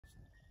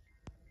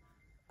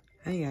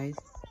Hi guys,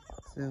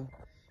 so,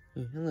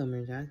 hello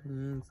Murdoch,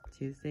 it's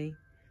Tuesday,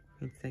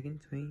 May 2nd,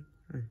 20,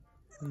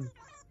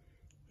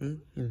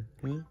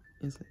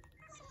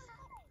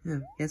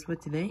 guess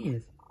what today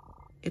is?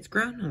 It's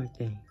Groundhog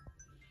Day.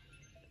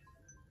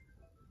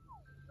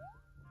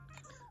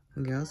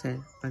 The girl said,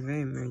 "That's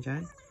right,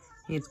 Murdoch.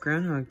 Hey, it's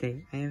Groundhog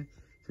Day. I have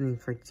something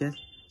for just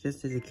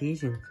this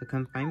occasion, so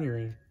come find me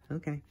later."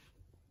 Okay.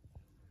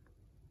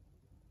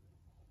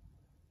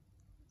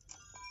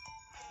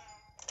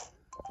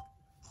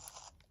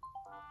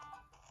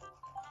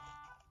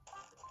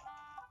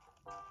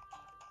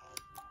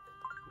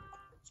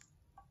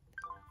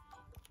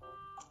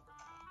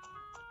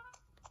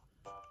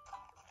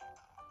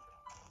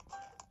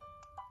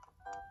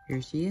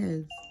 Here she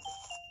is.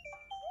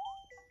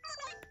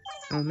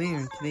 Oh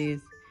man, today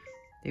is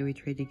the day we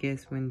try to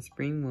guess when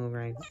spring will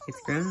arrive.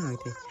 It's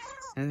Groundhog Day.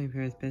 I have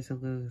prepared a special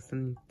little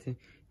something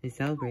to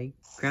celebrate.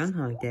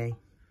 Groundhog Day.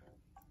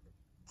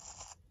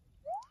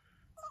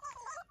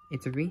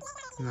 It's a wreath,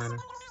 Lana.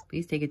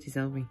 Please take it to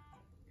celebrate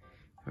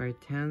our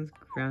town's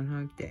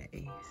Groundhog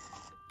Day.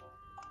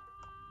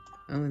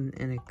 Oh, and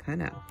a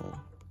cutout hole.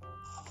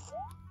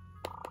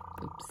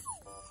 Oops.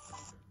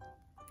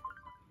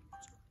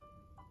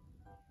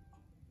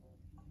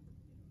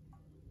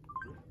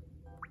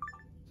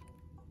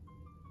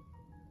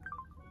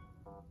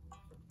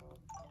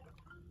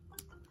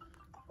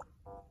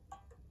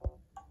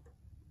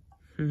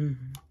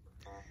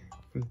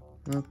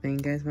 Well,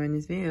 thank you guys for watching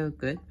this video.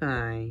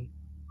 Goodbye.